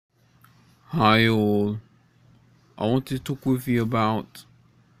Hi all. I want to talk with you about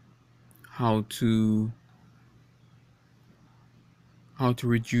how to how to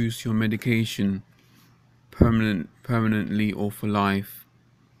reduce your medication permanently or for life.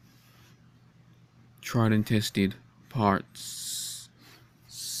 Tried and tested, part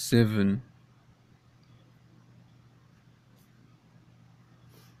 7.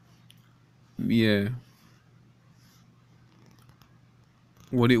 Yeah,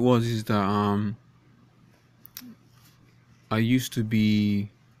 what it was is that I used to be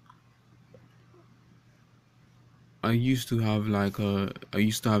I used to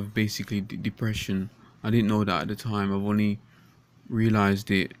have basically depression. I didn't know that at the time. I've only realized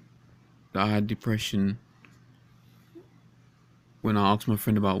it that I had depression when I asked my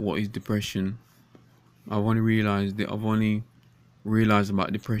friend about what is depression. I've only realized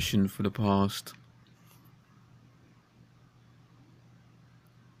about depression for the past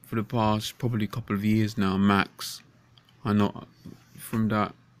probably couple of years now, max. I know from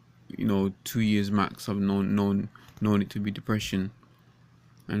that, 2 years max. I've known it to be depression,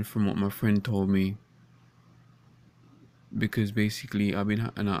 and from what my friend told me, because basically I've been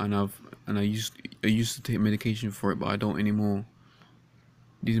I used to take medication for it, but I don't anymore.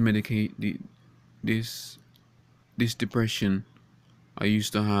 These medicate the this this depression I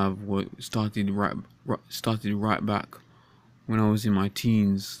used to have what started right back when I was in my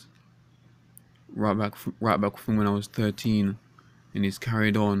teens, right back from when I was 13, and it's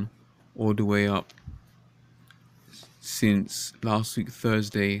carried on all the way up since last week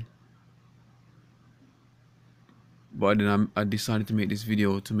Thursday. But then I decided to make this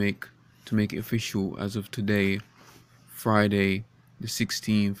video to make it official as of today, Friday the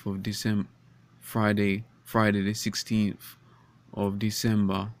 16th of December, Friday the 16th of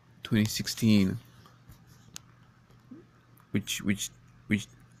December 2016, which which which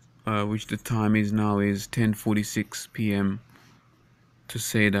which the time is now is 10:46 p.m. to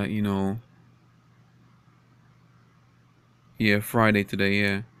say that, yeah, Friday today,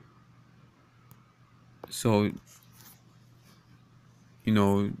 yeah. So, you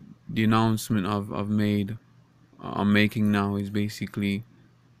know, the announcement I'm making now is basically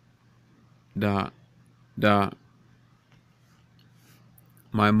that that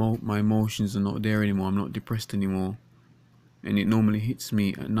my emotions are not there anymore. I'm not depressed anymore, and it normally hits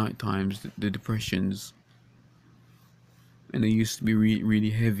me at night times, the depressions, and they used to be really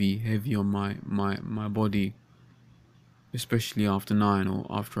heavy on my body, especially after 9 or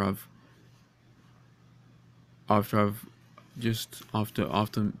after I've just after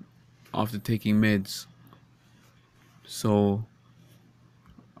taking meds. So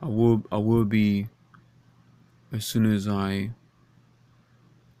I will be, as soon as I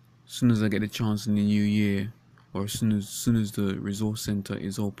get a chance in the new year, or as soon as the resource center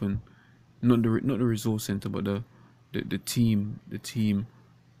is open, not the resource center, but the team, the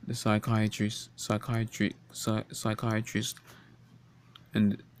psychiatrist,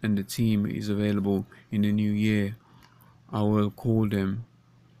 and the team is available in the new year. I will call them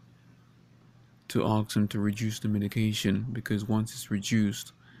to ask them to reduce the medication, because once it's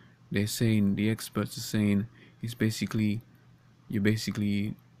reduced, the experts are saying, it's basically you're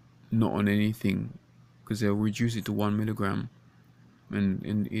basically not on anything, because they'll reduce it to 1 milligram,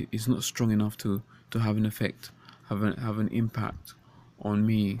 and it's not strong enough to have an effect, have an impact on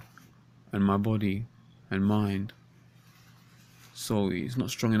me and my body and mind. So it's not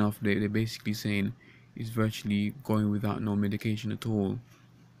strong enough. They're basically saying it's virtually going without no medication at all.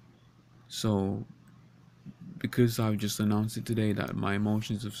 So because I've just announced it today that my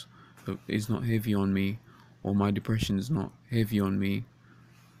emotions is not heavy on me, or my depression is not heavy on me,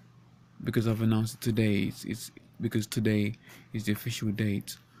 because I've announced it today, it's because today is the official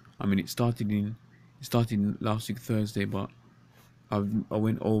date. I mean, it started last week Thursday, but I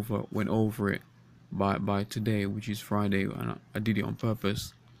went over it by today, which is Friday, and I did it on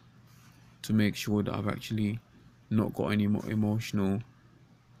purpose to make sure that I've actually not got any more emotional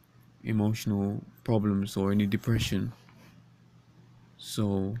problems or any depression.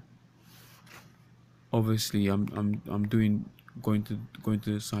 So obviously I'm going to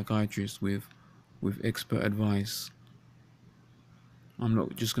the psychiatrist with expert advice. I'm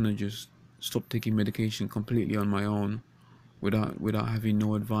not just gonna just stop taking medication completely on my own without having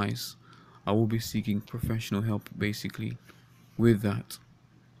no advice. I will be seeking professional help basically with that.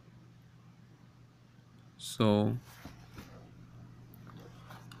 So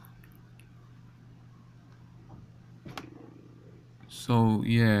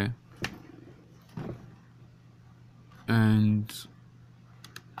yeah, and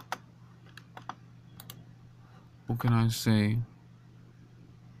what can I say?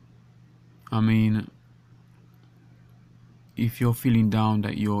 I mean, if you're feeling down,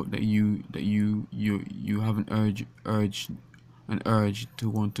 that you have an urge to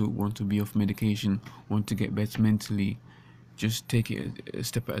want to be off medication, want to get better mentally, just take it a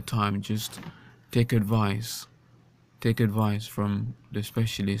step at a time. Just take advice. Take advice from the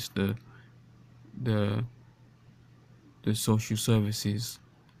specialist, the the social services.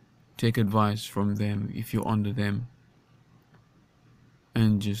 Take advice from them if you're under them,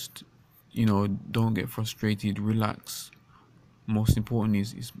 and just, don't get frustrated. Relax. Most importantly,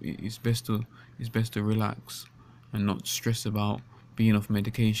 it's best to relax and not stress about being off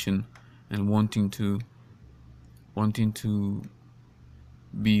medication and wanting to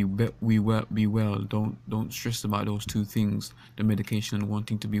be well. Don't stress about those two things, the medication and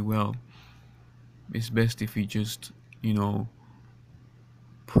wanting to be well. It's best if you just,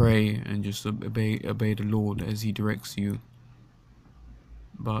 pray and just obey the Lord as He directs you.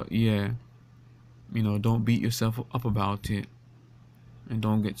 But yeah, don't beat yourself up about it, and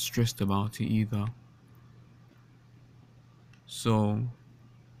don't get stressed about it either. So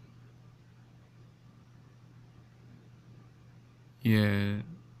yeah,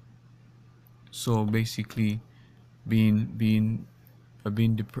 so basically, being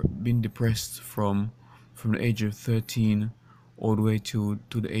depressed from the age of 13 all the way to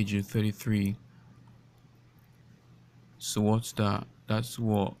the age of 33. So what's that? That's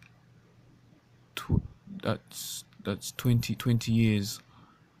what tw- that's 20 years,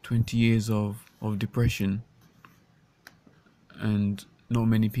 20 years of depression. And not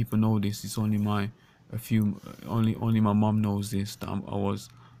many people know this. It's only only my mom knows this, that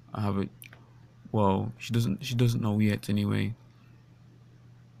I have it. Well, she doesn't know yet anyway.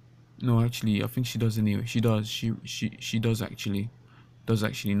 No, actually, I think she does anyway. She does. She does actually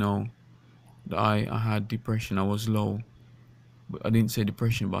know that I had depression. I was low, but I didn't say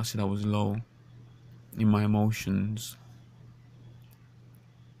depression, but I said I was low in my emotions.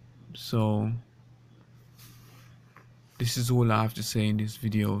 So this is all I have to say in this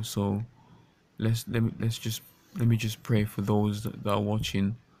video. So let me just pray for those that are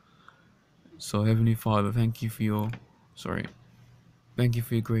watching. So Heavenly Father, thank you for your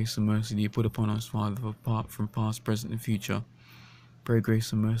grace and mercy that you put upon us, Father, apart from past, present, and future. Pray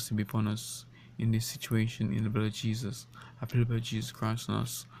grace and mercy be upon us in this situation, in the blood of Jesus. I plead the blood of Jesus Christ on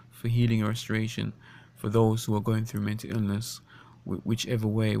us for healing and restoration for those who are going through mental illness, whichever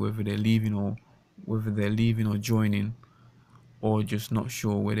way, whether they're leaving or joining, or just not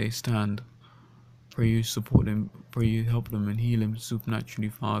sure where they stand. Pray you support them, pray you help them and heal them supernaturally,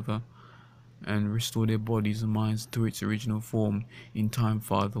 Father, and restore their bodies and minds to its original form in time,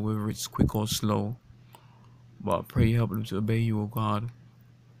 Father, whether it's quick or slow. But pray you help them to obey you, O God,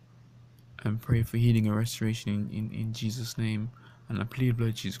 and pray for healing and restoration in Jesus' name. And I plead the blood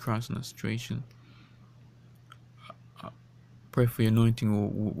of Jesus Christ in that situation. Pray for your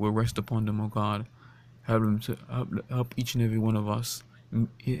anointing will rest upon them, O God. Help them to help each and every one of us.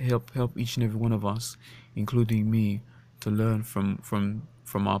 Help each and every one of us, including me, to learn from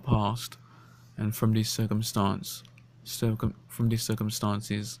our past and from this from these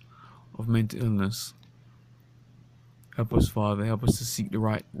circumstances of mental illness. Help us, Father. Help us to seek the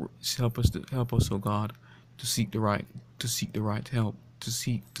right. Help us, oh God, to seek the right help. To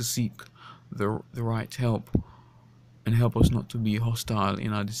seek the right help, and help us not to be hostile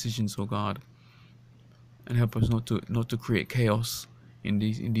in our decisions, oh God, and help us not to create chaos in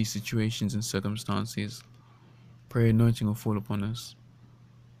these situations and circumstances. Pray anointing will fall upon us.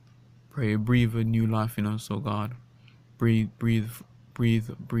 Pray breathe a new life in us, oh God. Breathe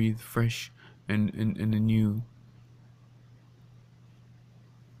fresh and anew.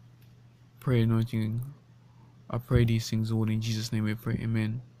 Pray anointing. I pray these things all in Jesus' name we pray,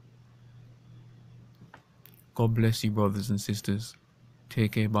 amen. God bless you, brothers and sisters.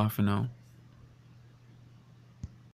 Take care, bye for now.